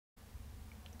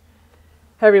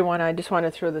Hey everyone, I just want to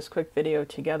throw this quick video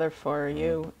together for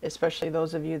you, especially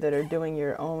those of you that are doing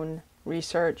your own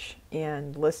research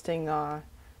and listing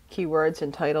keywords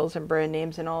and titles and brand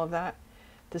names and all of that.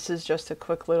 This is just a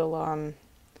quick little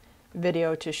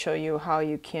video to show you how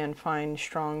you can find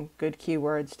strong, good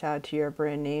keywords to add to your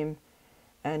brand name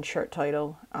and shirt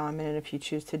title, and if you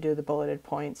choose to do the bulleted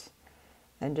points,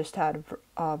 and just add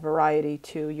variety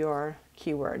to your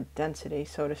keyword density,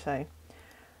 so to say.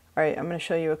 Alright, I'm going to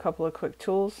show you a couple of quick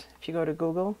tools. If you go to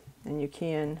Google and you key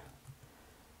in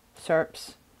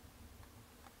SERPs,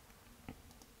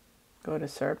 go to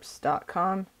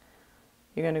SERPs.com,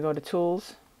 you're going to go to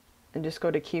Tools and just go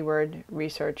to Keyword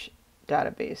Research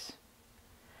Database.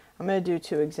 I'm going to do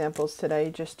two examples today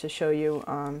just to show you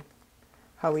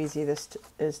how easy this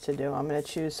is to do. I'm going to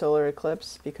choose solar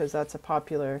eclipse because that's a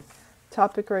popular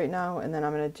topic right now, and then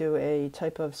I'm going to do a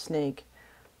type of snake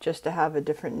just to have a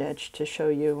different niche to show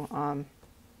you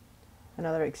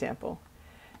another example.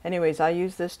 Anyways, I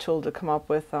use this tool to come up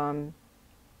with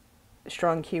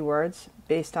strong keywords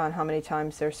based on how many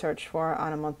times they're searched for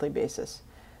on a monthly basis.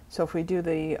 So if we do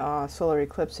the solar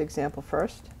eclipse example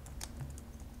first,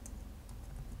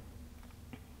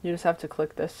 you just have to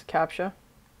click this CAPTCHA,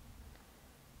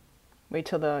 wait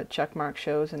till the check mark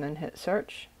shows, and then hit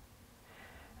search.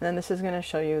 And then this is going to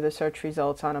show you the search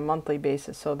results on a monthly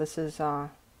basis. So this is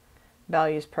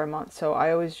values per month. So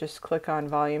I always just click on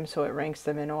volume so it ranks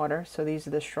them in order. So these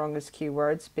are the strongest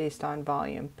keywords based on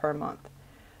volume per month.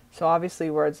 So obviously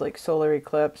words like solar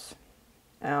eclipse,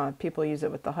 people use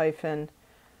it with the hyphen.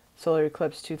 Solar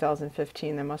eclipse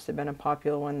 2015, there must have been a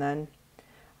popular one then.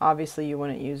 Obviously you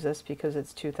wouldn't use this because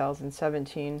it's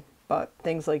 2017, but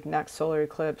things like next solar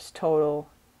eclipse, total,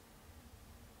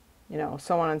 you know,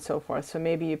 so on and so forth. So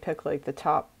maybe you pick like the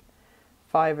top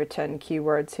 5 or 10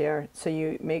 keywords here, so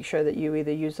you make sure that you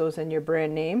either use those in your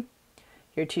brand name,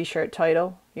 your t-shirt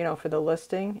title, you know, for the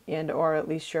listing, and or at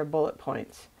least your bullet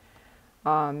points.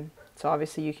 So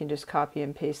obviously you can just copy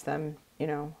and paste them, you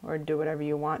know, or do whatever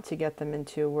you want to get them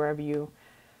into wherever you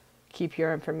keep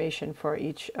your information for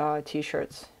each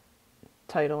t-shirt's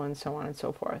title and so on and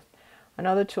so forth.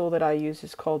 Another tool that I use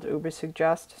is called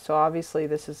Ubersuggest. So obviously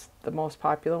this is the most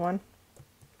popular one.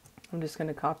 I'm just going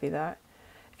to copy that.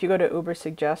 If you go to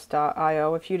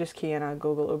ubersuggest.io, if you just key in on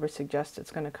Google Ubersuggest, it's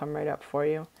going to come right up for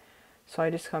you. So I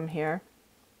just come here,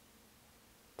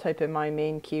 type in my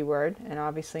main keyword, and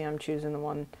obviously I'm choosing the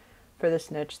one for this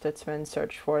niche that's been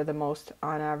searched for the most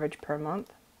on average per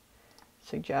month.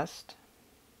 Suggest.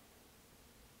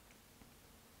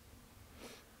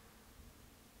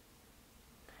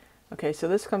 Okay, so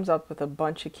this comes up with a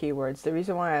bunch of keywords. The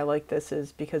reason why I like this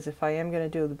is because if I am going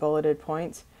to do the bulleted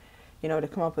points, you know, to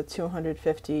come up with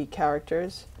 250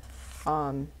 characters,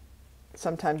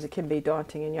 sometimes it can be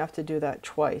daunting and you have to do that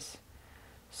twice.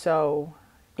 So,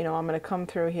 you know, I'm going to come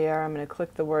through here, I'm going to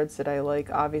click the words that I like.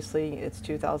 Obviously, it's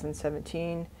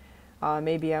 2017.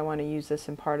 Maybe I want to use this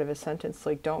in part of a sentence,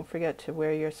 like don't forget to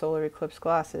wear your solar eclipse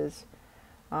glasses.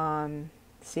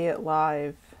 See it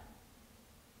live.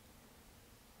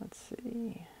 Let's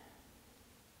see.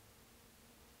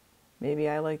 Maybe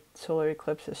I like solar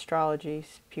eclipse astrology.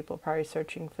 People are probably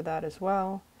searching for that as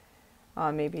well.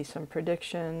 Maybe some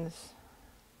predictions.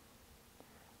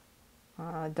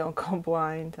 Don't go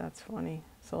blind. That's funny.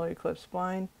 Solar eclipse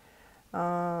blind.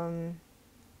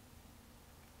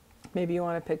 Maybe you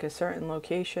want to pick a certain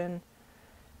location.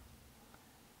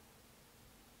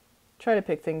 Try to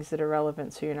pick things that are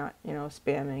relevant so you're not, you know,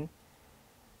 spamming.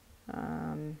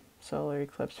 Solar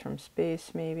eclipse from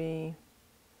space, maybe.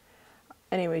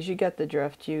 Anyways, you get the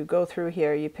drift. You go through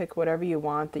here, you pick whatever you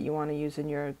want that you want to use in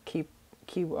your key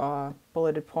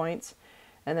bulleted points.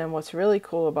 And then what's really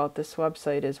cool about this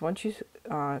website is once you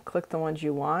click the ones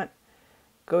you want,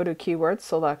 go to keywords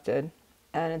selected,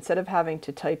 and instead of having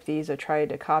to type these or try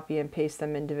to copy and paste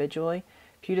them individually,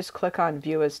 if you just click on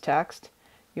view as text,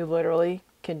 you literally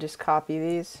can just copy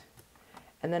these.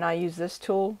 And then I use this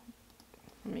tool.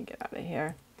 Let me get out of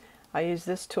here. I use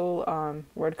this tool,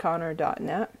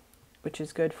 wordcounter.net, which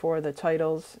is good for the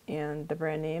titles and the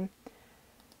brand name.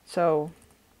 So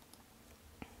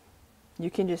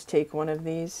you can just take one of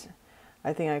these.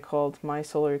 I think I called my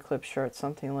solar eclipse shirt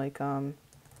something like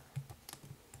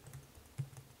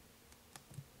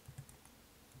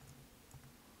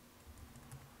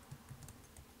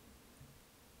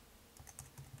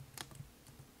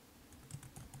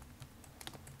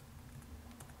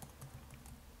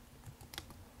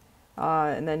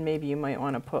and then maybe you might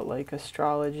want to put like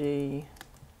astrology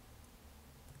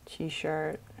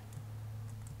t-shirt,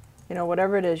 you know,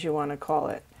 whatever it is you want to call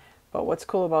it. But what's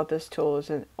cool about this tool is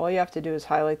that all you have to do is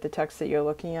highlight the text that you're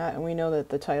looking at, and we know that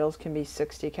the titles can be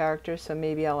 60 characters, so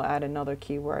maybe I'll add another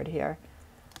keyword here.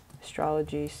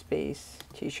 Astrology space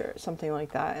t-shirt, something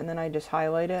like that, and then I just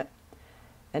highlight it,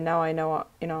 and now I know,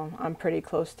 I'm pretty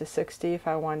close to 60. If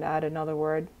I wanted to add another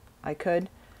word, I could,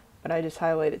 but I just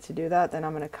highlight it to do that. Then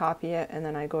I'm going to copy it, and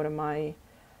then I go to my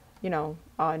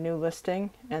new listing,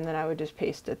 and then I would just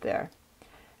paste it there.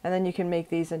 And then you can make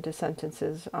these into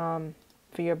sentences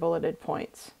for your bulleted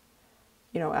points,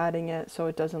 adding it so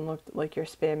it doesn't look like you're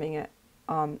spamming it.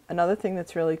 Another thing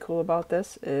that's really cool about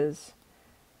this is,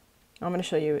 I'm going to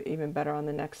show you even better on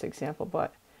the next example,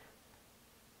 but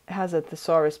it has a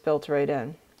thesaurus built right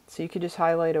in. So you could just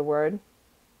highlight a word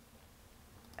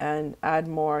and add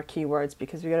more keywords,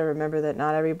 because we got to remember that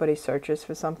not everybody searches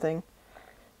for something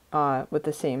with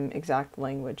the same exact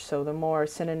language. So the more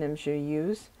synonyms you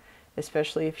use,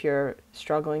 especially if you're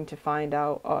struggling to find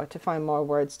more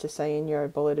words to say in your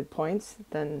bulleted points,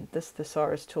 then this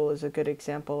thesaurus tool is a good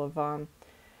example of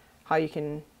how you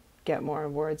can get more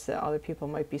words that other people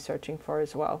might be searching for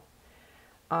as well.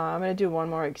 I'm going to do one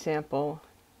more example.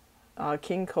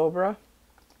 King Cobra.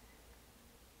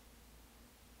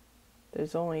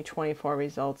 There's only 24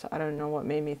 results. I don't know what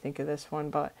made me think of this one,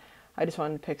 but I just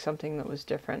wanted to pick something that was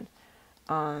different.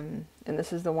 And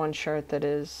this is the one shirt that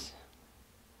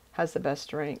has the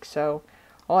best rank. So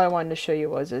all I wanted to show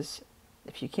you is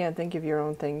if you can't think of your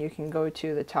own thing, you can go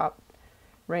to the top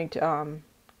ranked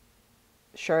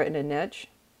shirt in a niche,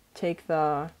 take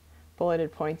the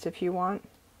bulleted points if you want,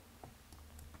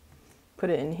 put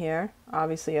it in here.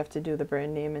 Obviously you have to do the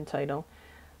brand name and title,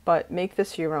 but make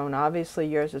this your own. Obviously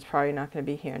yours is probably not going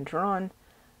to be hand drawn,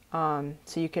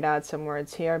 so you could add some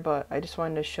words here, but I just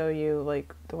wanted to show you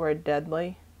like the word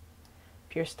deadly.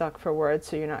 If you're stuck for words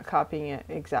so you're not copying it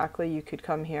exactly, you could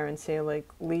come here and say like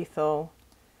lethal,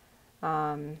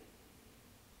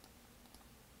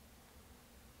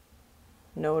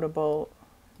 notable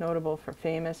for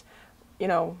famous.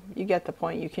 You get the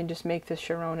point. You can just make this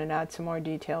your own and add some more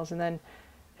details, and then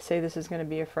say this is going to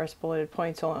be your first bulleted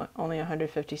point, so only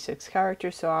 156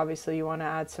 characters, so obviously you want to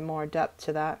add some more depth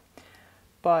to that.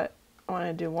 But I want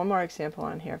to do one more example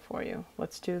on here for you.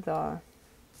 Let's do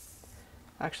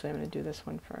actually I'm going to do this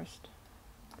one first.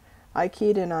 I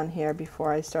keyed in on here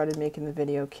before I started making the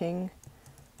video, King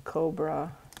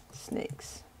Cobra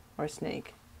snakes, or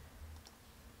snake.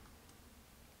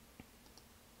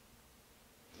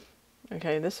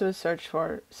 Okay, this was searched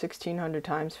for 1,600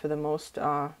 times for the most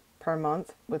per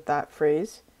month with that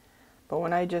phrase. But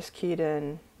when I just keyed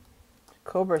in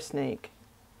Cobra snake,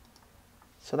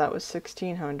 so that was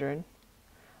 1,600.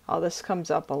 All this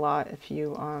comes up a lot if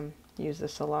you use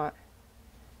this a lot.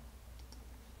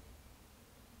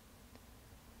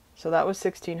 So that was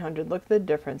 1,600. Look at the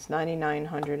difference,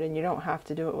 9,900, and you don't have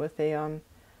to do it with a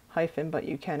hyphen, but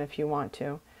you can if you want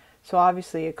to. So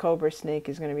obviously a cobra snake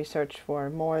is going to be searched for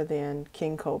more than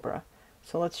king cobra.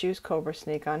 So let's use cobra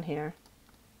snake on here.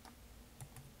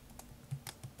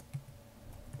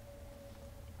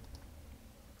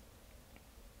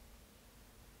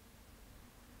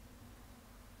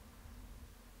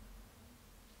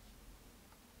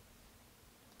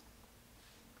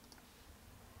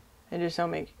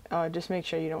 And just make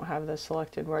sure you don't have the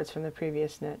selected words from the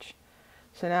previous niche.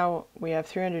 So now we have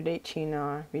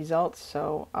 318 results,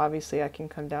 so obviously I can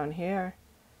come down here,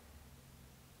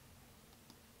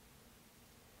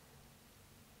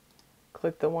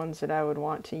 click the ones that I would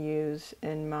want to use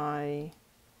in my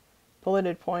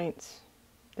bulleted points,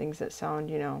 things that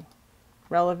sound,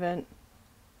 relevant,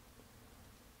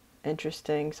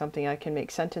 interesting, something I can make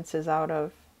sentences out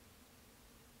of,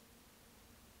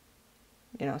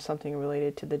 something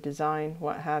related to the design,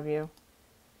 what have you.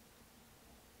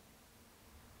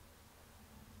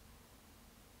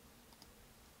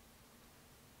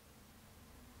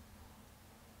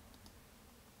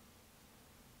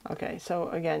 Okay, so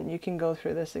again, you can go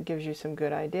through this. It gives you some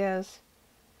good ideas.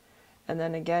 And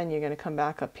then again, you're going to come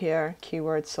back up here,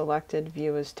 keyword selected,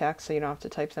 view as text, so you don't have to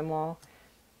type them all.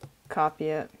 Copy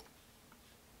it,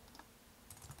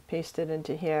 paste it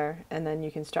into here, and then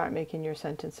you can start making your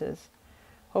sentences.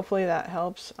 Hopefully that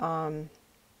helps. I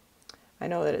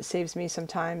know that it saves me some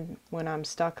time when I'm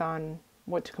stuck on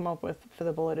what to come up with for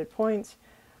the bulleted points,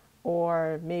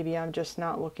 or maybe I'm just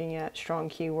not looking at strong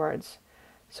keywords.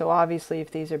 So obviously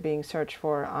if these are being searched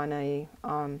for on a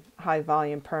high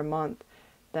volume per month,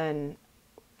 then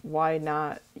why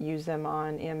not use them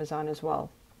on Amazon as well?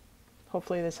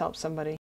 Hopefully this helps somebody.